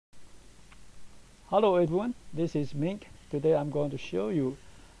Hello everyone, this is Mink. Today I'm going to show you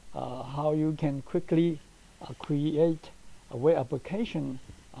how you can quickly create a web application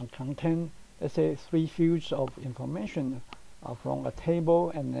contain, let's say, 3 fields of information from a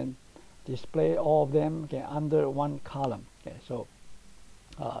table and then display all of them under one column. So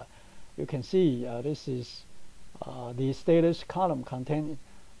you can see this is the status column contain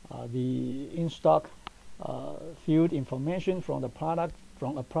the in-stock field information from a product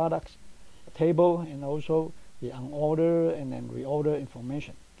table, and also the on-order and then reorder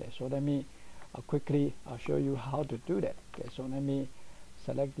information. So let me quickly show you how to do that. So let me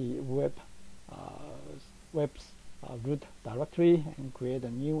select the web's root directory and create a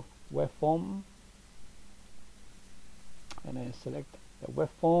new web form, and then select the web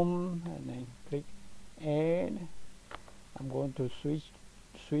form and then click add. I'm going to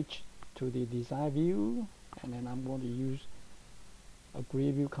switch to the design view, and then I'm going to use a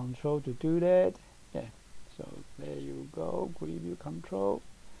grid view control to do that. So there you go, grid view control,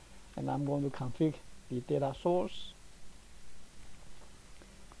 and I'm going to configure the data source.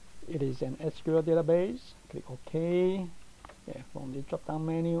 It is an SQL database. Click OK. From the drop down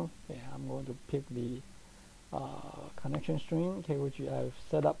menu, I'm going to pick the connection string which I've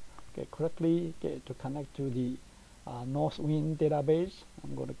set up correctly to connect to the Northwind database.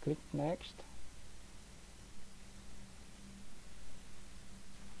 I'm going to click next.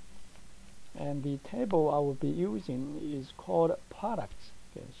 And the table I will be using is called products.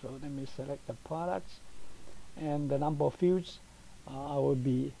 So let me select the products, and the number of fields I will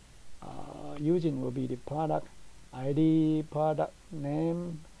be using will be the product ID, product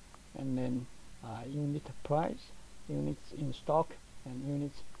name, and then unit price, units in stock, and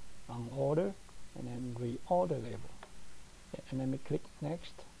units on order, and then reorder label. And let me click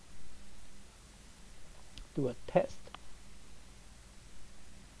next. Do a test.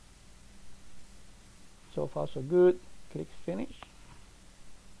 So far so good. Click finish.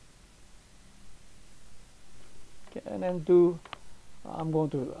 And then I'm going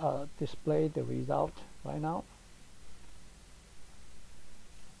to display the result right now.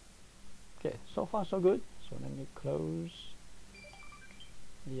 So far so good. So let me close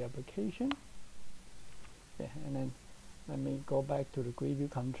the application. And then let me go back to the grid view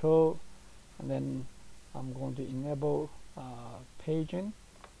control, and then I'm going to enable paging.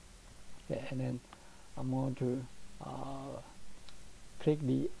 And then I'm going to click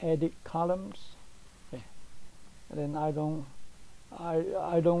the edit columns. And then I don't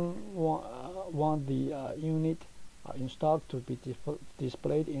want the unit in stock to be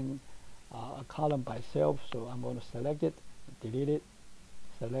displayed in a column by itself. So I'm going to select it, delete it,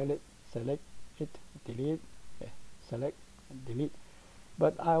 select it, delete, select and delete.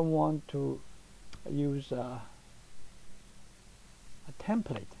 But I want to use a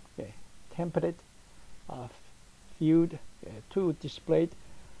template. Template field to display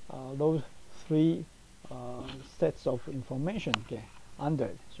those 3 sets of information under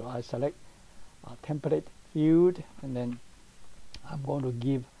it. So I select template field, and then I'm going to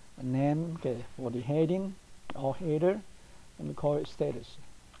give a name for the heading or header. Let me call it status.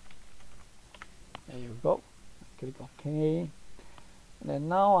 There you go. Click OK. And then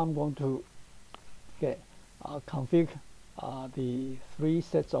now I'm going to configure the 3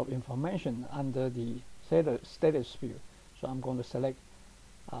 sets of information under the status field. So I'm going to select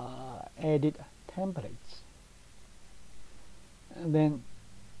edit templates, and then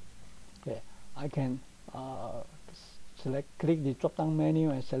I can click the drop down menu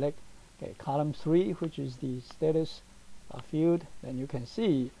and select column 3, which is the status field. Then you can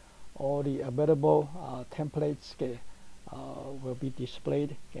see all the available templates will be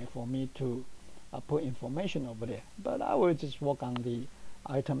displayed for me to put information over there. But I will just work on the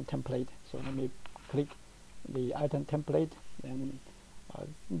item template. So let me click the item template, and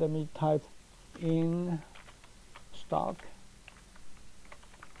let me type in stock,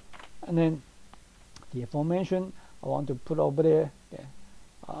 and then the information I want to put over there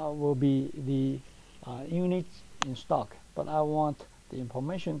will be the units in stock, but I want the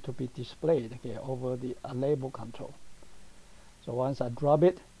information to be displayed over the label control. So once I drop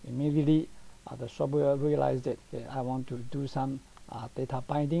it, immediately the software realized that I want to do some data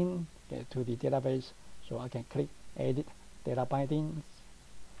binding to the database. So I can click edit data bindings,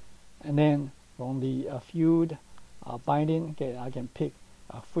 and then from the field binding, I can pick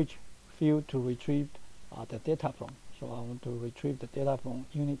which field to retrieve the data from. So I want to retrieve the data from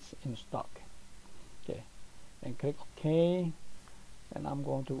units in stock. And click OK, and I'm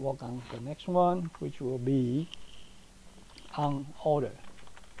going to work on the next one, which will be on order.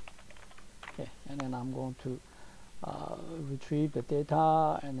 And then I'm going to retrieve the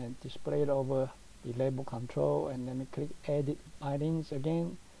data and then display it over the label control, and let me click edit bindings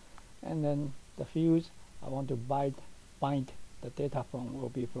again, and then the fields I want to bind the data from will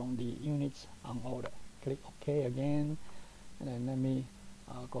be from the units on order. Click OK again, and then let me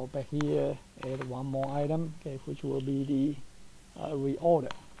go back here, add one more item, okay, which will be the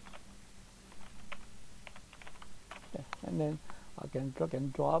reorder. Okay, and then I can drag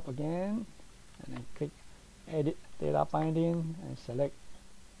and drop again, and then click edit data binding and select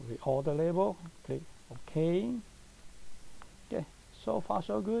reorder label, click OK. Okay, so far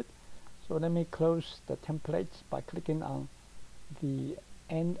so good. So let me close the templates by clicking on the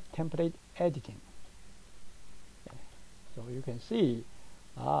end template editing. Okay, so you can see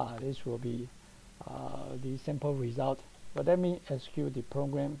this will be the simple result, but let me execute the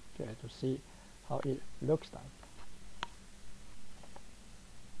program to see how it looks like.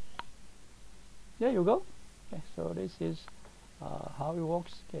 There you go. Okay, so this is how it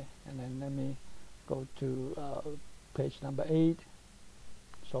works. Okay, and then let me go to page number 8.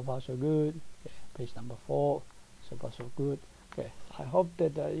 So far so good. Okay, page number 4. So far so good. Okay, I hope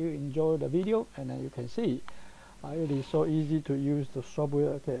that you enjoy the video, and then you can see it is so easy to use the software,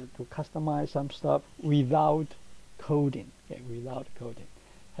 okay, to customize some stuff without coding. Okay, without coding.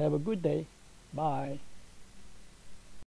 Have a good day. Bye.